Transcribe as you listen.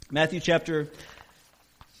Matthew chapter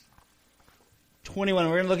 21.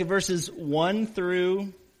 We're going to look at verses 1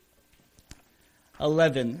 through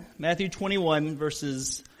 11. Matthew 21,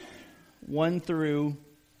 verses 1 through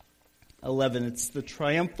 11. It's the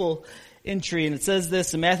triumphal entry, and it says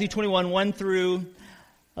this in Matthew 21, 1 through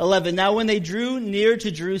 11. Now when they drew near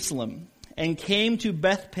to Jerusalem and came to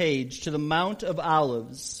Bethphage, to the Mount of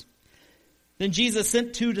Olives, then Jesus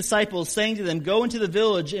sent 2 disciples, saying to them, Go into the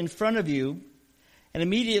village in front of you, and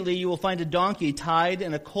immediately you will find a donkey tied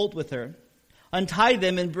and a colt with her. Untie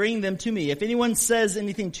them and bring them to me. If anyone says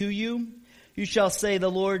anything to you, you shall say, The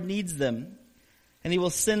Lord needs them, and he will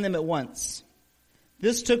send them at once.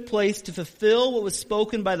 This took place to fulfill what was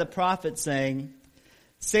spoken by the prophet, saying,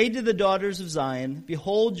 Say to the daughters of Zion,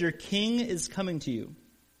 Behold, your king is coming to you,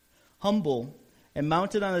 humble and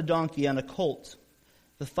mounted on a donkey, on a colt,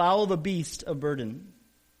 the foal of a beast of burden.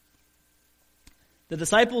 The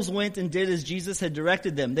disciples went and did as Jesus had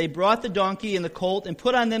directed them. They brought the donkey and the colt and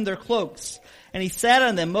put on them their cloaks, and he sat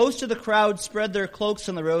on them. Most of the crowd spread their cloaks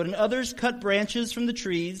on the road, and others cut branches from the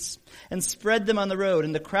trees and spread them on the road.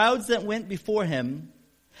 And the crowds that went before him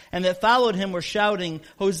and that followed him were shouting,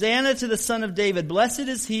 Hosanna to the Son of David! Blessed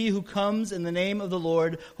is he who comes in the name of the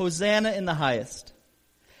Lord! Hosanna in the highest!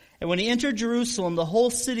 And when he entered Jerusalem, the whole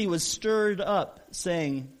city was stirred up,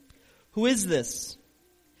 saying, Who is this?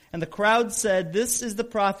 And the crowd said, This is the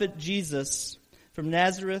prophet Jesus from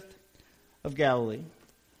Nazareth of Galilee.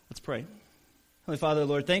 Let's pray. Holy Father,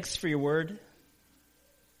 Lord, thanks for your word.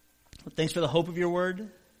 Thanks for the hope of your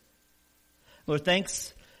word. Lord, thanks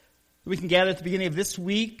that we can gather at the beginning of this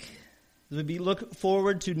week, as we look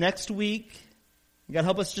forward to next week. God,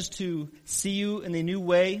 help us just to see you in a new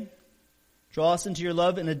way. Draw us into your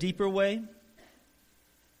love in a deeper way.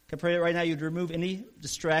 I pray that right now you'd remove any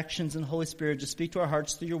distractions, and Holy Spirit, just speak to our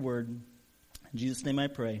hearts through your word. In Jesus' name I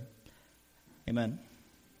pray. Amen.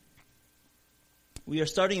 We are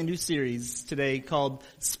starting a new series today called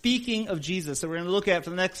Speaking of Jesus, that we're going to look at for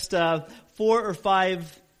the next 4 or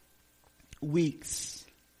 5 weeks.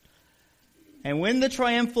 And when the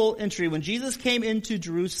triumphal entry, when Jesus came into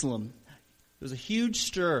Jerusalem, there was a huge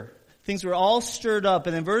stir. Things were all stirred up.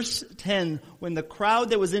 And in verse 10, when the crowd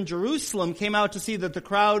that was in Jerusalem came out to see that the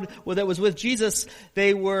crowd that was with Jesus,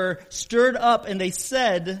 they were stirred up, and they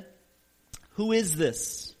said, Who is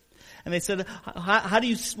this? And they said, why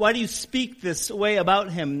do you speak this way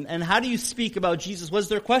about him? And how do you speak about Jesus? Was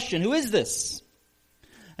their question. Who is this?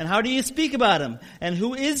 And how do you speak about him? And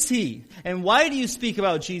who is he? And why do you speak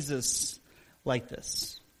about Jesus like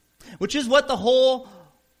this? Which is what the whole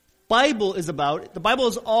Bible is about. The Bible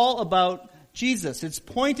is all about Jesus. It's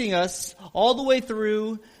pointing us all the way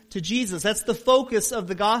through to Jesus. That's the focus of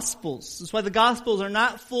the Gospels. That's why the Gospels are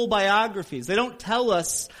not full biographies. They don't tell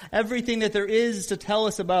us everything that there is to tell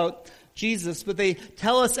us about Jesus, but they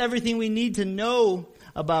tell us everything we need to know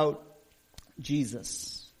about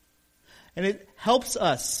Jesus. And it helps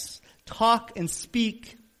us talk and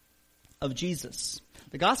speak of Jesus.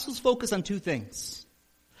 The Gospels focus on 2 things: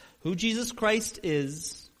 who Jesus Christ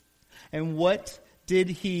is, and what did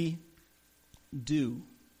he do?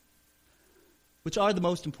 Which are the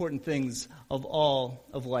most important things of all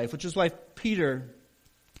of life. Which is why Peter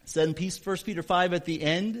said in 1 Peter 5 at the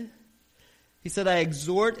end, he said, I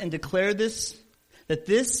exhort and declare this, that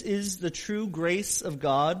this is the true grace of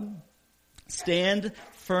God. Stand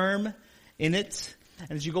firm in it.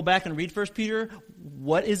 And as you go back and read 1 Peter,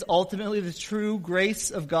 what is ultimately the true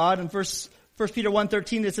grace of God? In 1 Peter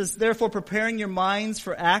 1:13, it says, Therefore, preparing your minds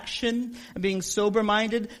for action and being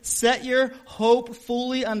sober-minded, set your hope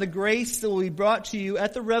fully on the grace that will be brought to you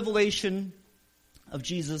at the revelation of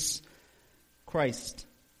Jesus Christ.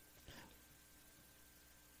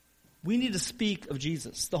 We need to speak of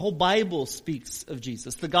Jesus. The whole Bible speaks of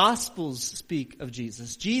Jesus. The Gospels speak of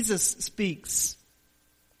Jesus. Jesus speaks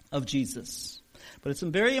of Jesus. But it's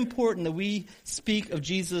very important that we speak of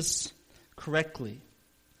Jesus correctly.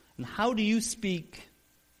 And how do you speak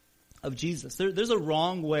of Jesus? There's a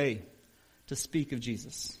wrong way to speak of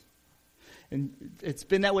Jesus. And it's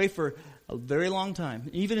been that way for a very long time.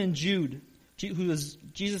 Even in Jude, who is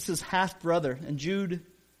Jesus' half-brother, and Jude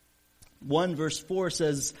 1 verse 4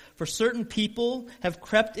 says, For certain people have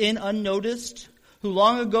crept in unnoticed, who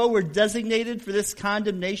long ago were designated for this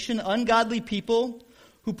condemnation, ungodly people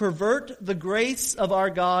who pervert the grace of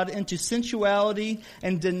our God into sensuality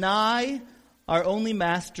and deny our only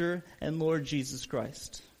Master and Lord Jesus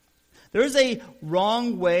Christ. There is a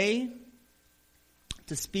wrong way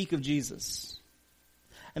to speak of Jesus.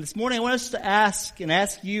 And this morning I want us to ask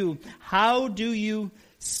you, how do you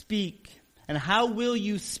speak? And how will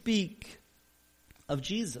you speak of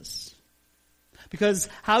Jesus? Because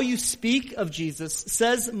how you speak of Jesus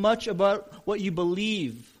says much about what you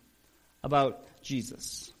believe about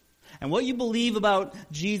Jesus. And what you believe about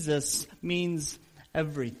Jesus means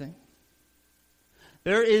everything.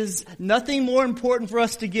 There is nothing more important for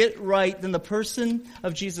us to get right than the person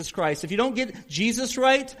of Jesus Christ. If you don't get Jesus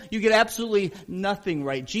right, you get absolutely nothing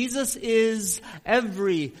right. Jesus is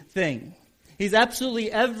everything. He's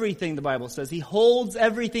absolutely everything, the Bible says. He holds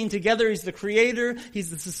everything together. He's the creator. He's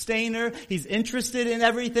the sustainer. He's interested in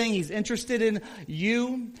everything. He's interested in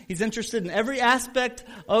you. He's interested in every aspect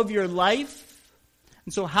of your life.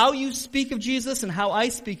 And so how you speak of Jesus and how I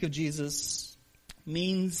speak of Jesus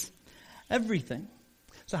means everything.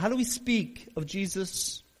 So how do we speak of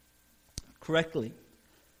Jesus correctly?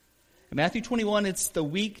 In Matthew 21, it's the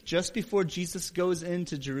week just before Jesus goes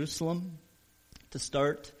into Jerusalem to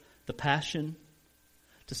start the Passion,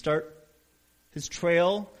 to start his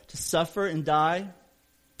trail to suffer and die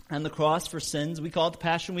on the cross for sins. We call it the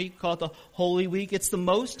Passion Week, we call it the Holy Week. It's the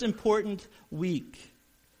most important week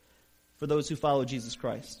for those who follow Jesus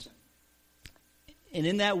Christ. And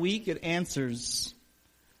in that week, it answers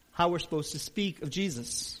how we're supposed to speak of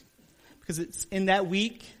Jesus. Because it's in that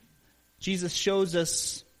week, Jesus shows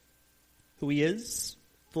us who he is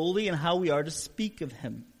fully and how we are to speak of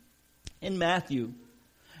him. In Matthew,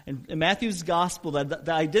 in Matthew's gospel,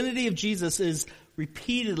 the identity of Jesus is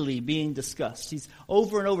repeatedly being discussed. He's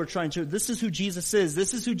over and over trying to, this is who Jesus is,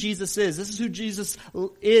 this is who Jesus is, this is who Jesus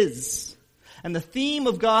is. And the theme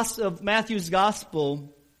of Matthew's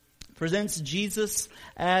gospel presents Jesus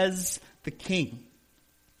as the king.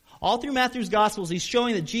 All through Matthew's Gospels, he's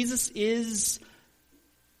showing that Jesus is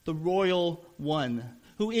the royal one,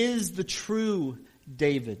 who is the true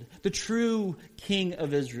David, the true King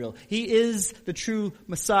of Israel. He is the true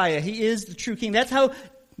Messiah. He is the true King. That's how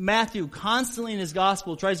Matthew constantly in his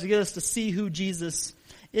Gospel tries to get us to see who Jesus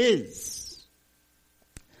is.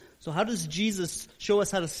 So how does Jesus show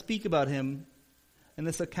us how to speak about him in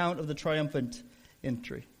this account of the triumphant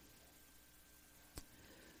entry?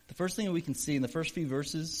 The first thing that we can see in the first few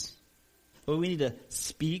verses, what we need to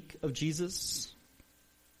speak of Jesus,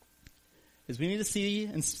 is we need to see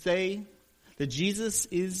and say that Jesus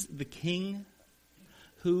is the King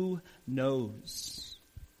who knows.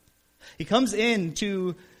 He comes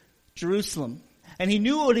into Jerusalem, and he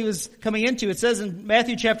knew what he was coming into. It says in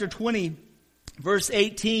Matthew chapter 20, verse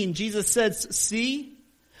 18, Jesus says, "See,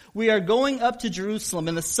 we are going up to Jerusalem,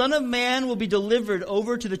 and the Son of Man will be delivered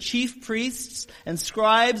over to the chief priests and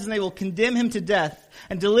scribes, and they will condemn him to death,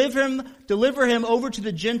 and deliver him over to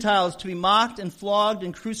the Gentiles to be mocked and flogged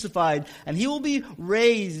and crucified, and he will be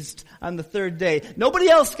raised on the third day." Nobody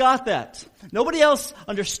else got that. Nobody else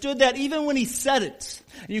understood that, even when he said it.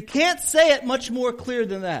 You can't say it much more clear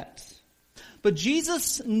than that. But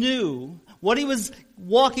Jesus knew what he was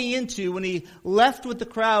walking into when he left with the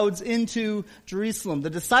crowds into Jerusalem.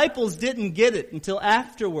 The disciples didn't get it until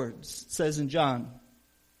afterwards, it says in John.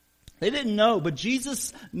 They didn't know, but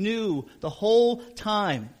Jesus knew the whole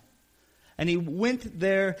time. And he went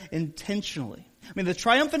there intentionally. I mean, the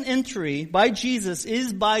triumphant entry by Jesus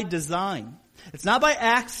is by design. It's not by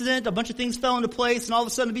accident. A bunch of things fell into place, and all of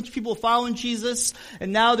a sudden a bunch of people following Jesus,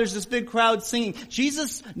 and now there's this big crowd singing.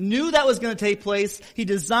 Jesus knew that was going to take place. He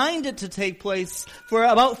designed it to take place for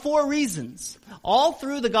about 4 reasons. All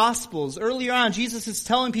through the Gospels, earlier on, Jesus is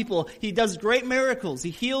telling people he does great miracles.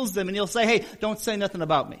 He heals them, and he'll say, "Hey, don't say nothing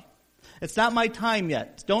about me. It's not my time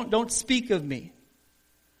yet. Don't speak of me."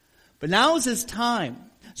 But now is his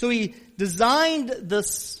time. So he designed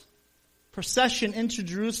this procession into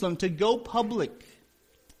Jerusalem to go public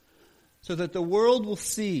so that the world will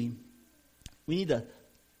see. We need to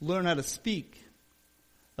learn how to speak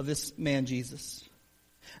of this man Jesus.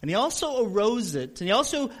 And he also arose it, and he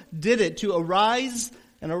also did it to arise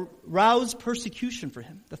and arouse persecution for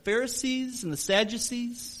him. The Pharisees and the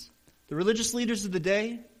Sadducees, the religious leaders of the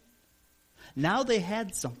day, now they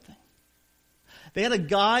had something. They had a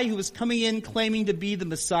guy who was coming in claiming to be the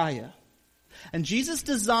Messiah. And Jesus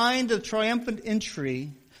designed a triumphant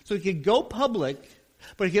entry so he could go public,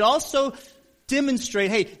 but he could also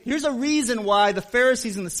demonstrate, hey, here's a reason why the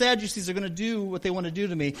Pharisees and the Sadducees are going to do what they want to do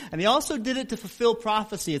to me. And he also did it to fulfill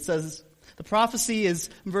prophecy. It says, the prophecy is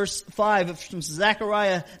in verse 5 from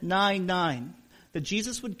Zechariah 9:9, that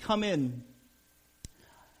Jesus would come in,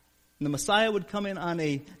 and the Messiah would come in on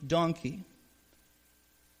a donkey.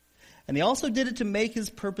 And he also did it to make his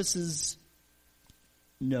purposes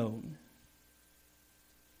known,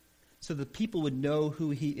 so that people would know who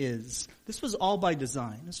he is. This was all by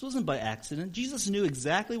design. This wasn't by accident. Jesus knew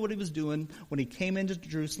exactly what he was doing when he came into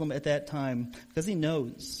Jerusalem at that time, because he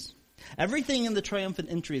knows. Everything in the triumphant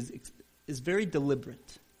entry is very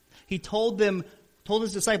deliberate. He told them told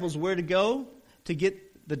his disciples where to go to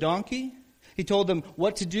get the donkey. He told them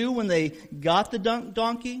what to do when they got the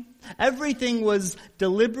donkey. Everything was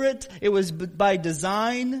deliberate. It was by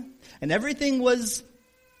design. And everything was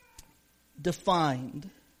defined.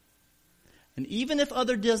 And even if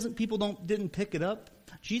other people didn't pick it up,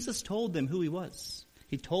 Jesus told them who he was.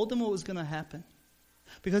 He told them what was going to happen.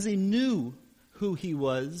 Because he knew who he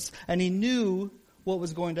was, and he knew what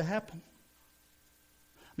was going to happen.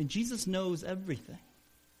 I mean, Jesus knows everything.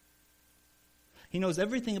 He knows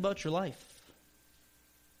everything about your life.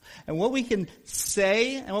 And what we can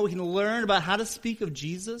say and what we can learn about how to speak of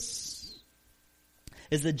Jesus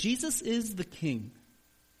is that Jesus is the King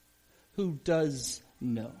who does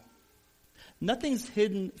know. Nothing's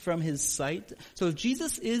hidden from his sight. So if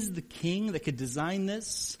Jesus is the King that could design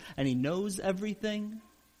this, and he knows everything,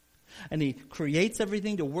 and he creates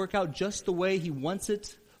everything to work out just the way he wants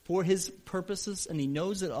it for his purposes, and he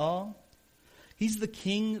knows it all, he's the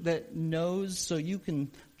King that knows, so you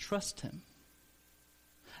can trust him.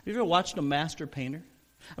 Have you ever watched a master painter?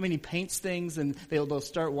 I mean, he paints things, and they'll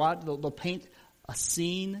paint a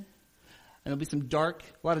scene, and there'll be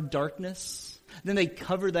a lot of darkness. Then they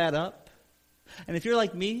cover that up. And if you're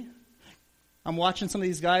like me, I'm watching some of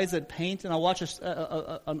these guys that paint, and I'll watch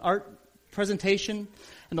an art presentation,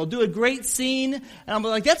 and they'll do a great scene, and I'm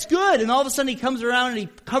like, that's good. And all of a sudden he comes around and he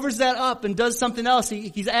covers that up and does something else.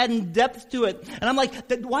 He's adding depth to it. And I'm like,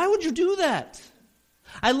 why would you do that?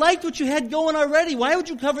 I liked what you had going already. Why would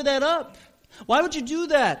you cover that up? Why would you do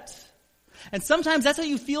that? And sometimes that's how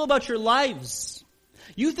you feel about your lives.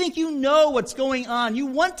 You think you know what's going on. You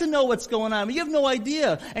want to know what's going on, but you have no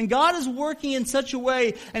idea. And God is working in such a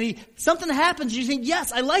way, and something happens, and you think,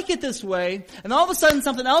 yes, I like it this way. And all of a sudden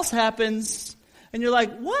something else happens, and you're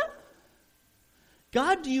like, what?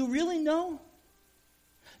 God, do you really know?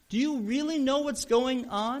 Do you really know what's going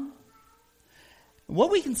on?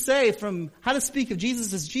 What we can say from how to speak of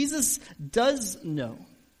Jesus is Jesus does know.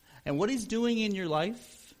 And what he's doing in your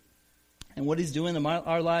life, and what he's doing in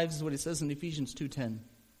our lives is what he says in Ephesians 2:10.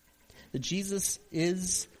 That Jesus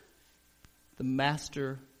is the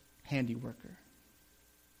master handiworker.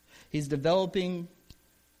 He's developing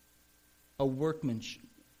a workmanship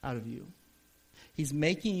out of you. He's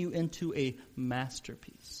making you into a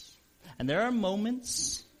masterpiece. And there are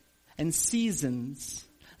moments and seasons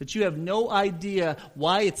that you have no idea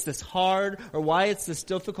why it's this hard, or why it's this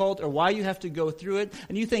difficult, or why you have to go through it.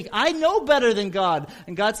 And you think, I know better than God.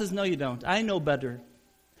 And God says, no, you don't. I know better.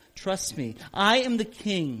 Trust me. I am the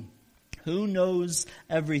King who knows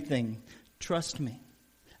everything. Trust me.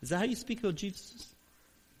 Is that how you speak about Jesus?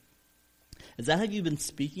 Is that how you've been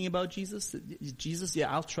speaking about Jesus? Jesus,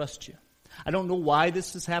 yeah, I'll trust you. I don't know why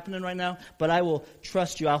this is happening right now, but I will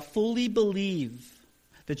trust you. I'll fully believe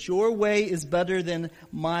that your way is better than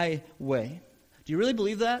my way. Do you really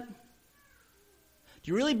believe that?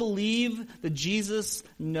 Do you really believe that Jesus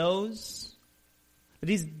knows? That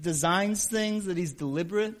he designs things, that he's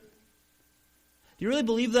deliberate? Do you really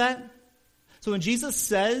believe that? So when Jesus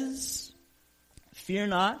says, fear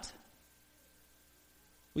not,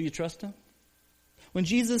 will you trust him? When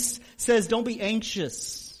Jesus says, don't be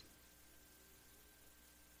anxious,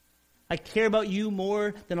 I care about you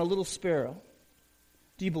more than a little sparrow,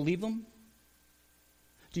 do you believe him?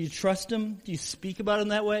 Do you trust him? Do you speak about him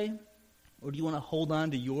that way? Or do you want to hold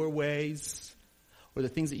on to your ways, or the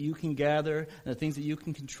things that you can gather and the things that you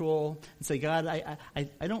can control, and say, God,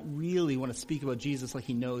 I don't really want to speak about Jesus like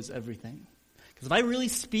he knows everything. Because if I really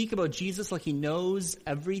speak about Jesus like he knows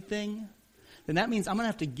everything, then that means I'm going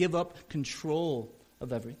to have to give up control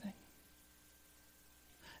of everything.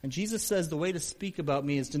 And Jesus says the way to speak about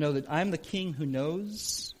me is to know that I'm the King who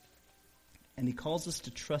knows, and he calls us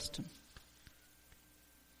to trust him.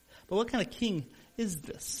 But what kind of king is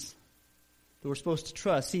this that we're supposed to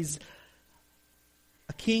trust? He's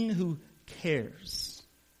a king who cares.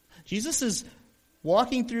 Jesus is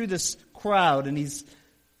walking through this crowd, and he's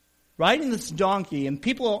riding this donkey, and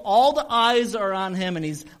all the eyes are on him, and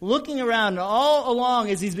he's looking around, and all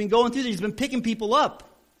along as he's been going through this, he's been picking people up.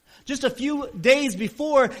 Just a few days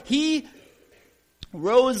before, he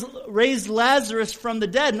raised Lazarus from the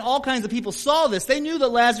dead, and all kinds of people saw this. They knew that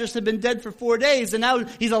Lazarus had been dead for 4 days, and now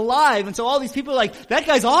he's alive. And so all these people are like, that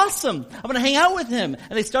guy's awesome. I'm going to hang out with him.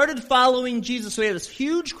 And they started following Jesus. So he had this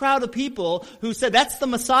huge crowd of people who said, that's the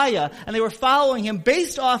Messiah. And they were following him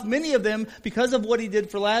based off, many of them, because of what he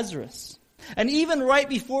did for Lazarus. And even right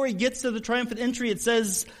before he gets to the triumphant entry, it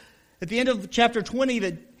says at the end of chapter 20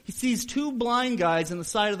 that he sees 2 blind guys on the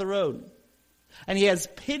side of the road. And he has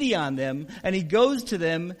pity on them, and he goes to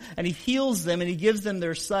them, and he heals them, and he gives them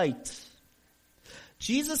their sight.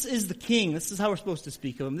 Jesus is the king. This is how we're supposed to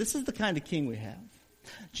speak of him. This is the kind of king we have.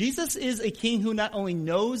 Jesus is a king who not only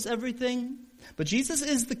knows everything, but Jesus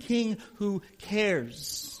is the king who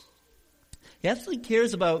cares. He absolutely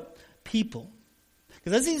cares about people.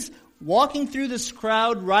 Because as he's walking through this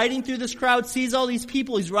crowd, riding through this crowd, sees all these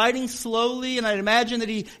people, he's riding slowly, and I'd imagine that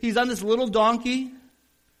he's on this little donkey.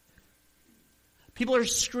 People are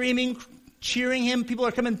screaming, cheering him. People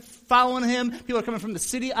are coming, following him. People are coming from the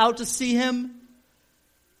city out to see him.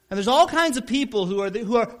 And there's all kinds of people who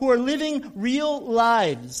are living real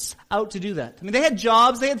lives out to do that. I mean, they had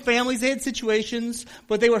jobs, they had families, they had situations,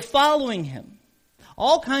 but they were following him.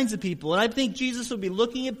 All kinds of people. And I think Jesus would be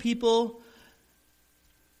looking at people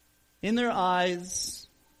in their eyes.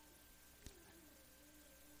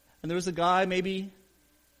 And there was a guy maybe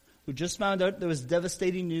who just found out there was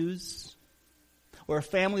devastating news, or a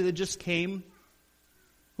family that just came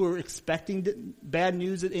who were expecting bad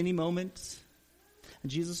news at any moment. And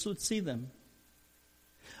Jesus would see them.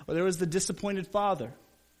 Or there was the disappointed father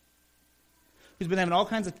who's been having all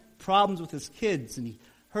kinds of problems with his kids, and he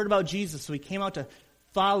heard about Jesus, so he came out to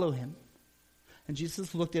follow him. And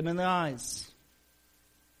Jesus looked him in the eyes.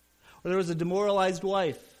 Or there was a demoralized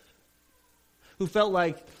wife who felt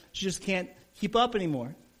like she just can't keep up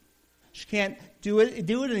anymore. She can't do it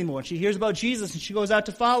anymore. She hears about Jesus and she goes out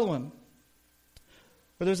to follow him.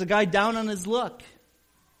 Or there's a guy down on his luck.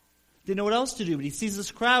 Didn't know what else to do, but he sees this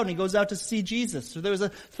crowd and he goes out to see Jesus. Or there was a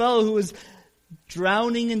fellow who was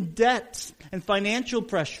drowning in debt and financial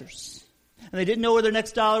pressures. And they didn't know where their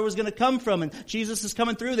next dollar was going to come from. And Jesus is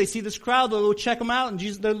coming through. They see this crowd. They'll go check him out. And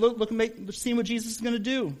they're looking, seeing what Jesus is going to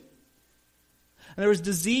do. And there was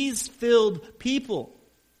disease-filled people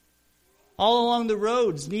all along the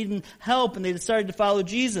roads needing help. And they decided to follow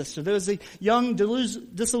Jesus. So there was a young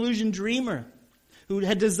disillusioned dreamer who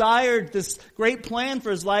had desired this great plan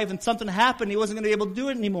for his life, and something happened. He wasn't going to be able to do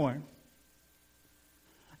it anymore.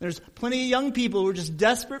 There's plenty of young people who are just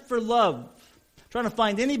desperate for love, trying to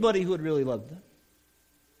find anybody who would really love them.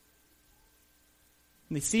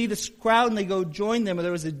 And they see this crowd and they go join them. Or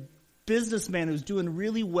there was a businessman who was doing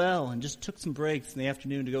really well and just took some breaks in the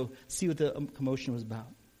afternoon to go see what the commotion was about.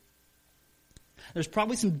 There's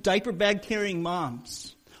probably some diaper bag carrying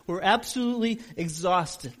moms who are absolutely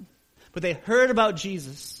exhausted. But they heard about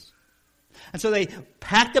Jesus. And so they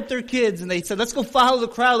packed up their kids and they said, let's go follow the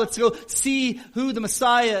crowd. Let's go see who the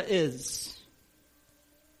Messiah is.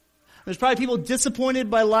 There's probably people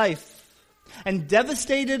disappointed by life and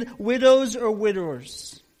devastated widows or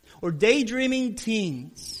widowers or daydreaming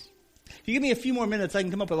teens. If you give me a few more minutes, I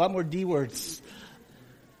can come up with a lot more D words.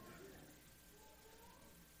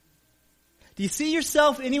 Do you see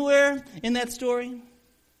yourself anywhere in that story?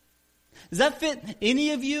 Does that fit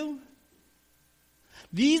any of you?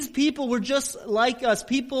 These people were just like us.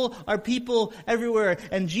 People are people everywhere.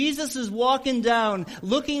 And Jesus is walking down,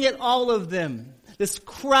 looking at all of them. This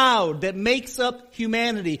crowd that makes up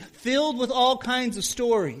humanity, filled with all kinds of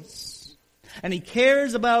stories. And he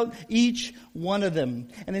cares about each one of them.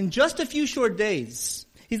 And in just a few short days,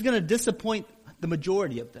 he's going to disappoint the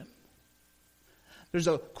majority of them. There's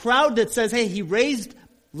a crowd that says, hey, he raised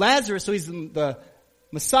Lazarus, so he's the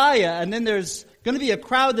Messiah. And then there's going to be a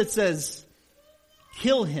crowd that says,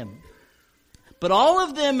 kill him. But all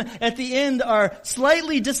of them at the end are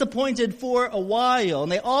slightly disappointed for a while.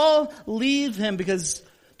 And they all leave him because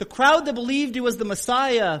the crowd that believed he was the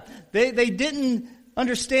Messiah, they didn't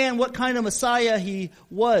understand what kind of Messiah he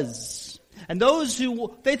was. And those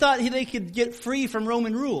who, they thought they could get free from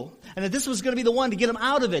Roman rule. And that this was going to be the one to get them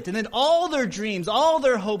out of it. And then all their dreams, all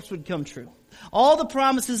their hopes would come true. All the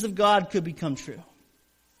promises of God could become true.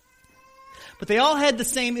 But they all had the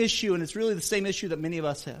same issue, and it's really the same issue that many of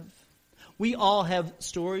us have. We all have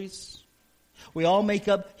stories. We all make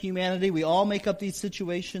up humanity. We all make up these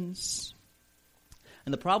situations.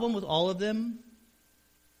 And the problem with all of them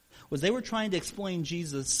was they were trying to explain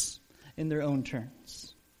Jesus in their own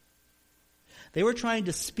terms. They were trying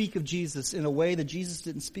to speak of Jesus in a way that Jesus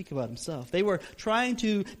didn't speak about himself. They were trying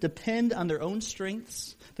to depend on their own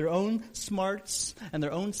strengths, their own smarts, and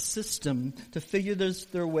their own system to figure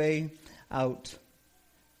their way out.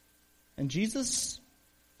 And Jesus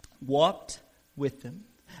walked with them,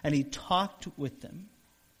 and he talked with them.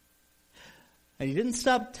 And he didn't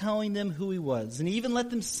stop telling them who he was, and he even let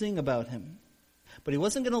them sing about him. But he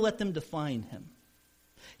wasn't going to let them define him.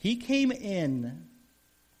 He came in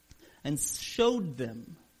and showed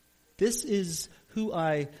them, this is who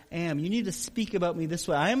I am. You need to speak about me this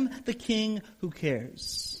way. I am the king who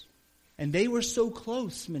cares. And they were so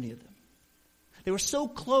close, many of them. They were so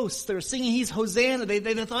close. They were singing, he's Hosanna. They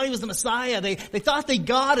thought he was the Messiah. They thought they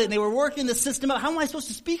got it, and they were working the system out. How am I supposed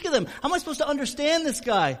to speak of him? How am I supposed to understand this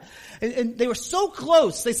guy? And they were so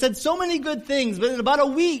close. They said so many good things, but in about a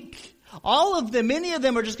week, all of them, many of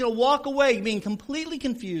them are just going to walk away being completely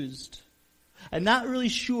confused and not really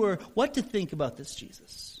sure what to think about this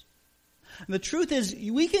Jesus. And the truth is,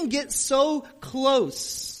 we can get so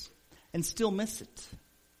close and still miss it.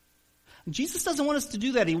 And Jesus doesn't want us to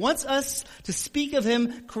do that. He wants us to speak of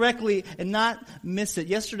him correctly and not miss it.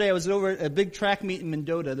 Yesterday I was over at a big track meet in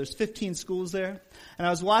Mendota. There's 15 schools there. And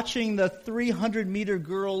I was watching the 300-meter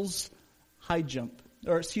girls hurdles.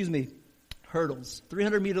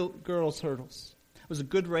 300-meter girls hurdles. It was a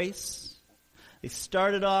good race. They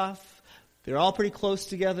started off. They're all pretty close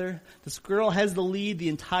together. This girl has the lead the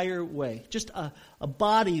entire way. Just a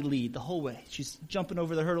body lead the whole way. She's jumping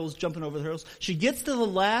over the hurdles. She gets to the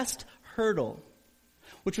last hurdle,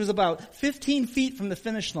 which was about 15 feet from the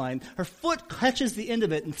finish line. Her foot catches the end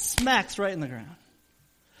of it and smacks right in the ground.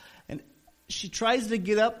 And she tries to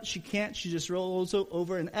get up. She can't. She just rolls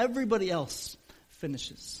over, and everybody else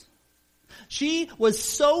finishes. She was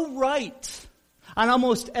so right on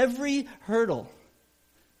almost every hurdle.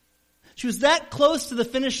 She was that close to the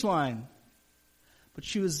finish line, but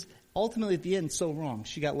she was ultimately at the end so wrong.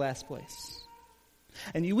 She got last place.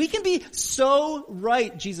 And we can be so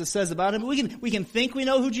right, Jesus says about him. We can think we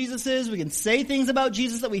know who Jesus is. We can say things about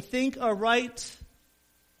Jesus that we think are right.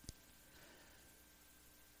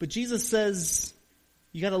 But Jesus says,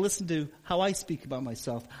 you got to listen to how I speak about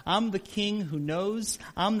myself. I'm the king who knows.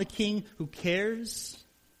 I'm the king who cares.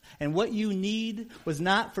 And what you need was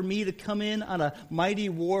not for me to come in on a mighty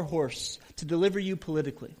war horse to deliver you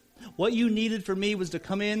politically. What you needed for me was to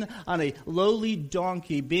come in on a lowly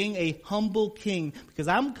donkey, being a humble king, because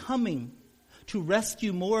I'm coming to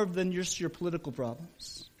rescue more than just your political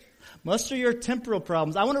problems. Muster your temporal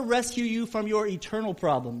problems. I want to rescue you from your eternal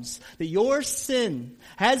problems. That your sin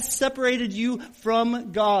has separated you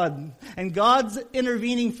from God. And God's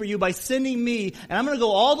intervening for you by sending me. And I'm going to go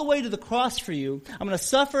all the way to the cross for you. I'm going to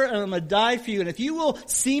suffer and I'm going to die for you. And if you will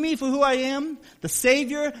see me for who I am, the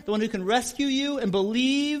Savior, the one who can rescue you, and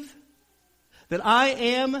believe that I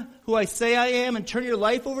am who I say I am, and turn your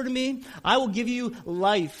life over to me, I will give you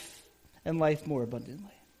life and life more abundantly.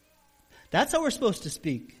 That's how we're supposed to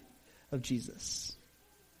speak of Jesus.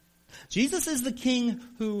 Jesus is the king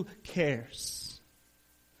who cares.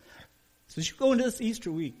 So as you go into this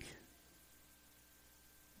Easter week,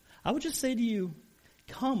 I would just say to you,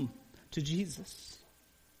 come to Jesus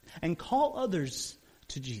and call others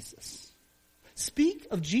to Jesus. Speak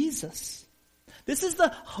of Jesus. This is the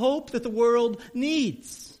hope that the world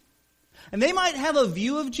needs. And they might have a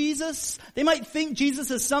view of Jesus. They might think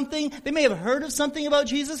Jesus is something. They may have heard of something about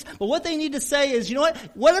Jesus. But what they need to say is, you know what?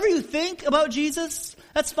 Whatever you think about Jesus,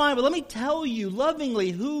 that's fine. But let me tell you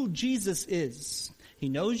lovingly who Jesus is. He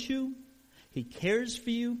knows you. He cares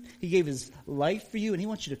for you. He gave his life for you. And he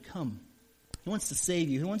wants you to come. He wants to save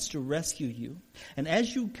you. He wants to rescue you. And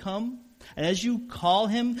as you come, and as you call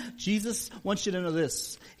him, Jesus wants you to know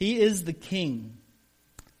this. He is the king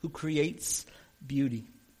who creates beauty.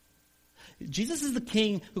 Jesus is the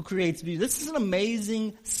king who creates beauty. This is an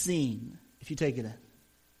amazing scene, if you take it in.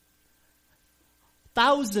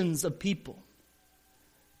 Thousands of people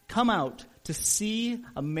come out to see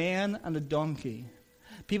a man on a donkey.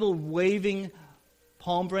 People waving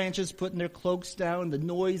palm branches, putting their cloaks down. The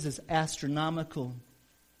noise is astronomical.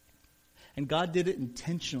 And God did it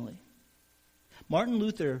intentionally. Martin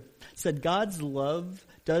Luther said God's love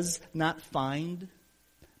does not find,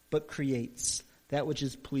 but creates that which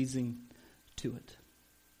is pleasing to it.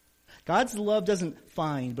 God's love doesn't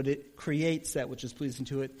find, but it creates that which is pleasing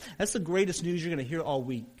to it. That's the greatest news you're going to hear all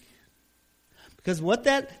week. Because what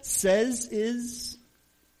that says is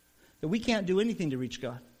that we can't do anything to reach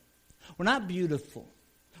God. We're not beautiful.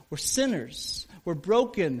 We're sinners. We're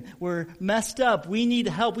broken. We're messed up. We need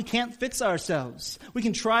help. We can't fix ourselves. We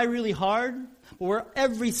can try really hard, but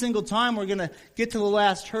every single time we're going to get to the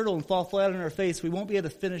last hurdle and fall flat on our face. We won't be able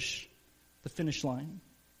to finish the finish line.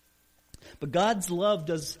 But God's love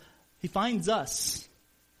he finds us.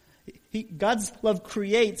 God's love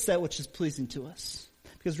creates that which is pleasing to us.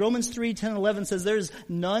 Because Romans 3:10-11 says, there is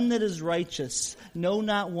none that is righteous, no,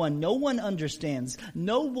 not one. No one understands.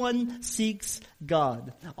 No one seeks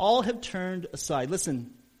God. All have turned aside.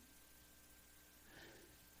 Listen,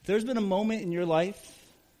 if there's been a moment in your life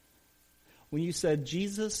when you said,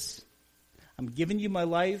 Jesus, I'm giving you my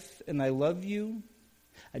life and I love you,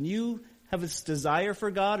 and you have this desire for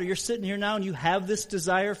God, or you're sitting here now and you have this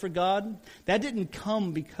desire for God, that didn't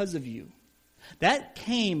come because of you. That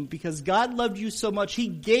came because God loved you so much, he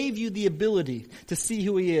gave you the ability to see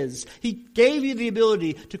who he is. He gave you the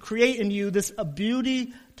ability to create in you this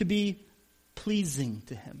ability to be pleasing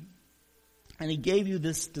to him. And he gave you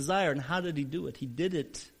this desire. And how did he do it? He did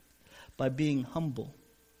it by being humble.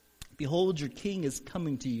 Behold, your king is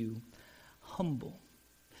coming to you, humble.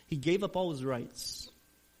 He gave up all his rights,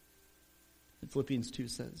 Philippians 2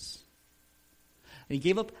 says. And he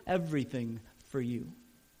gave up everything for you.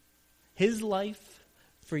 His life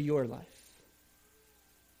for your life.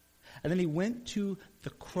 And then he went to the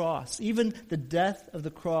cross, even the death of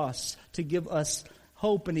the cross, to give us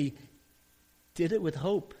hope. And he did it with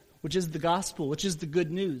hope, which is the gospel, which is the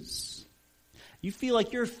good news. You feel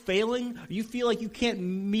like you're failing, or you feel like you can't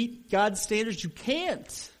meet God's standards, you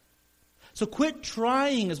can't. So quit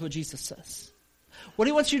trying, is what Jesus says. What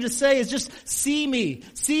he wants you to say is just see me,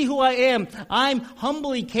 see who I am. I'm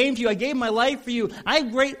humbly came to you. I gave my life for you. I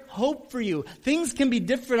have great hope for you. Things can be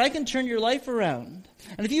different. I can turn your life around.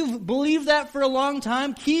 And if you've believed that for a long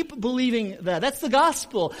time, keep believing that. That's the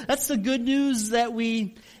gospel. That's the good news that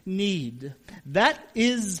we need. That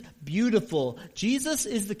is beautiful. Jesus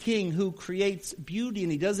is the King who creates beauty,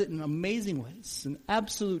 and he does it in amazing ways. In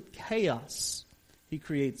absolute chaos, he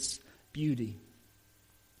creates beauty.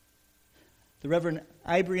 The Reverend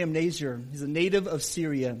Ibrahim Nazir, he's a native of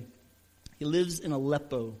Syria. He lives in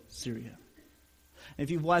Aleppo, Syria. And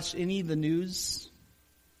if you've watched any of the news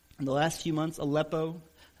in the last few months, Aleppo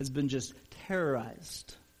has been just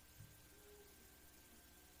terrorized.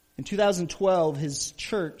 In 2012, his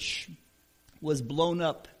church was blown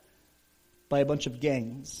up by a bunch of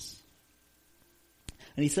gangs.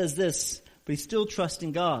 And he says this, but he's still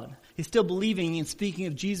trusting God. He's still believing and speaking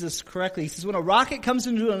of Jesus correctly. He says, when a rocket comes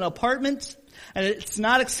into an apartment and it's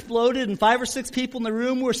not exploded and 5 or 6 people in the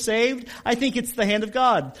room were saved, I think it's the hand of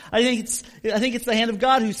God. I think it's the hand of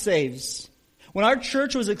God who saves. When our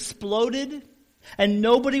church was exploded and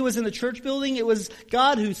nobody was in the church building, it was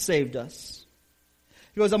God who saved us.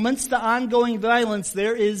 He goes, amidst the ongoing violence,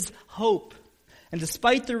 there is hope. And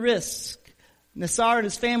despite the risk, Nassar and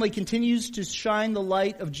his family continues to shine the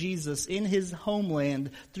light of Jesus in his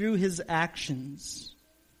homeland through his actions.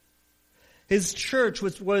 His church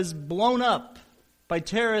was blown up by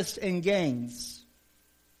terrorists and gangs.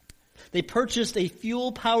 They purchased a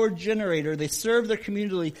fuel-powered generator. They served their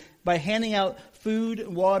community by handing out food,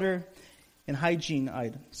 water, and hygiene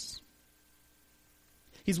items.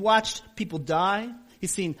 He's watched people die.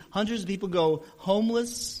 He's seen hundreds of people go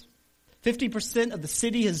homeless. 50% of the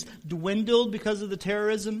city has dwindled because of the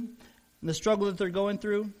terrorism and the struggle that they're going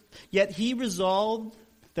through. Yet he resolved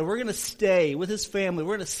that we're going to stay with his family.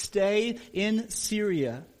 We're going to stay in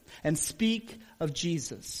Syria and speak of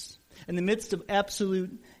Jesus in the midst of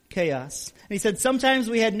absolute chaos. And he said, sometimes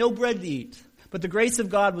we had no bread to eat, but the grace of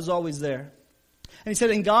God was always there. And he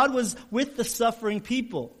said, and God was with the suffering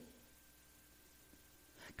people.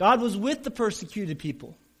 God was with the persecuted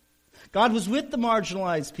people. God was with the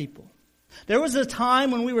marginalized people. There was a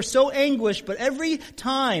time when we were so anguished, but every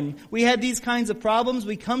time we had these kinds of problems,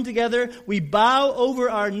 we come together, we bow over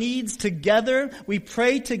our needs together, we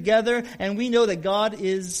pray together, and we know that God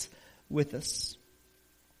is with us.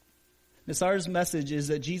 Nassar's message is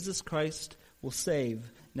that Jesus Christ will save,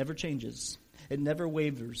 never changes. It never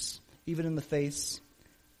wavers, even in the face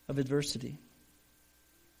of adversity.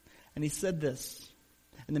 And he said this,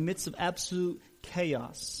 in the midst of absolute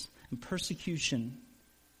chaos and persecution,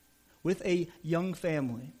 with a young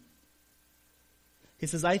family. He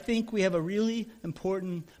says, I think we have a really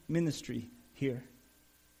important ministry here.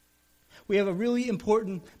 We have a really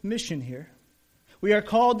important mission here. We are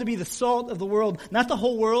called to be the salt of the world. Not the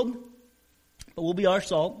whole world, but we'll be our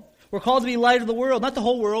salt. We're called to be light of the world. Not the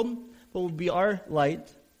whole world, but we'll be our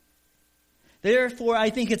light. Therefore, I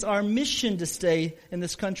think it's our mission to stay in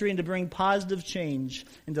this country and to bring positive change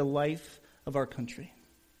into the life of our country.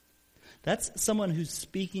 That's someone who's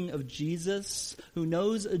speaking of Jesus, who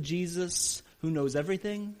knows a Jesus who knows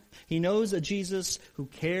everything. He knows a Jesus who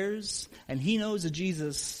cares, and he knows a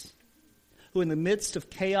Jesus who in the midst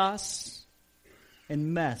of chaos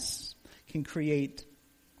and mess can create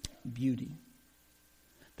beauty.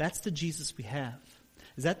 That's the Jesus we have.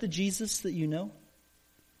 Is that the Jesus that you know?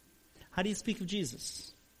 How do you speak of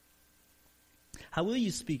Jesus? How will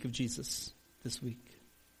you speak of Jesus this week?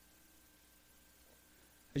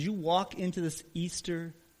 As you walk into this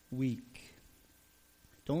Easter week,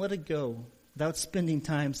 don't let it go without spending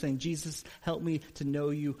time saying, Jesus, help me to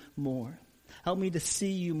know you more. Help me to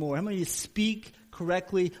see you more. Help me to speak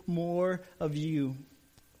correctly more of you.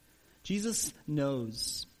 Jesus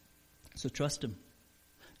knows, so trust him.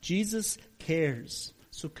 Jesus cares,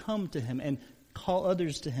 so come to him and Call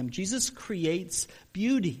others to him. Jesus creates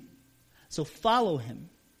beauty. So follow him.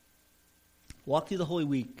 Walk through the Holy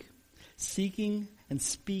Week, seeking and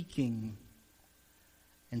speaking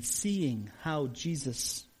and seeing how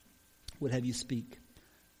Jesus would have you speak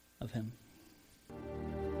of him.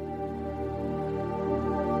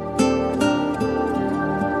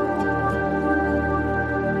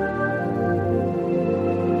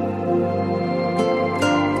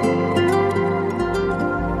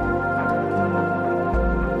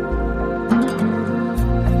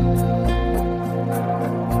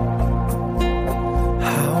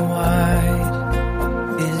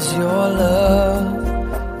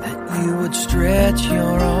 Stretch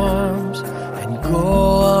your arms and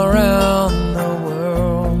go around the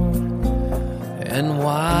world. And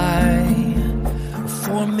why,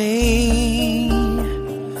 for me,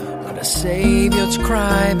 would a Savior's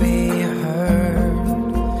cry be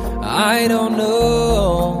heard? I don't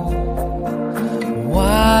know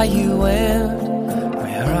why you went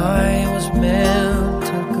where I was meant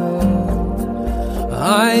to go.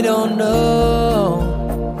 I don't know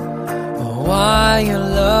why you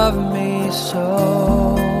love me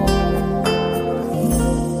so.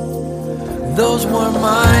 Those were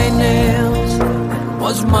my nails, that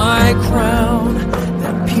was my crown,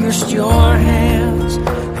 that pierced your hands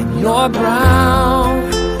and your brow.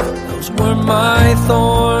 Those were my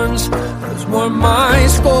thorns, those were my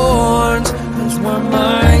scorns, those were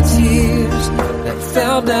my tears that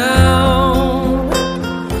fell down.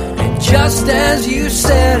 And just as you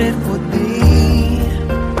said it would be,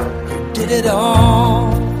 you did it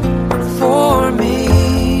all for me.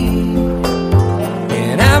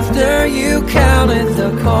 And after you counted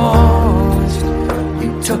the cost,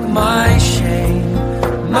 you took my shame,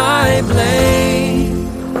 my blame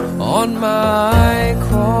on my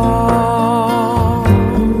cross.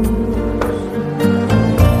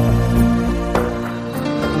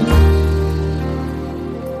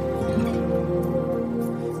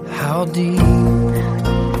 How deep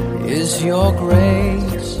is your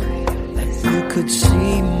grace that you could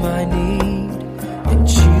see my need and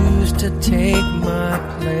choose to take my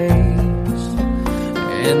place?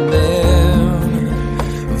 And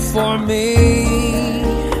then for me,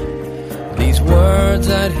 these words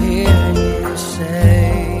I'd hear you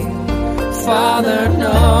say, Father,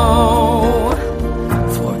 no,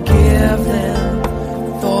 forgive them,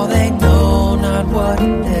 for they know not what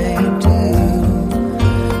they do.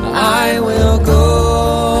 I will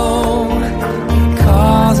go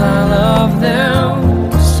because I love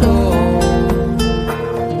them so.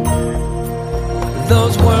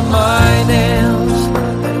 Those were my nails,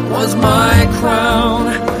 that was my crown,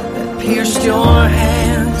 that pierced your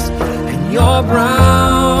hands and your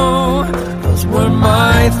brow. Those were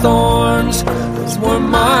my thorns, those were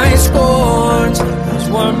my scorns, those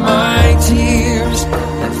were my tears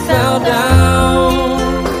that fell down.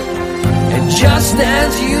 And just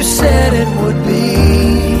as you said it would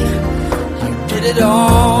be, you did it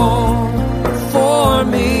all for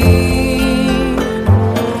me.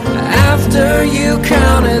 After you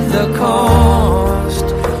counted the cost,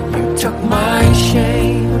 you took my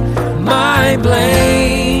shame, my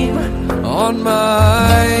blame on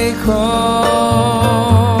my cross.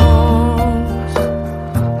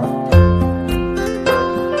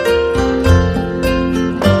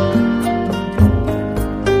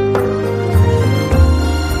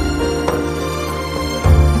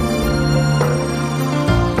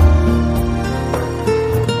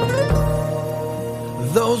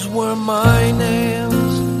 Those were my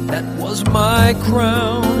nails, that was my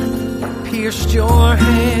crown, that pierced your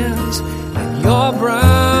hands and your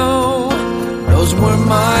brow. Those were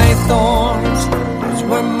my thorns, those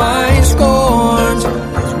were my scorns,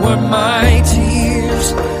 those were my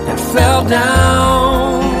tears that fell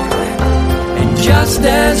down. And just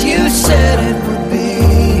as you said it would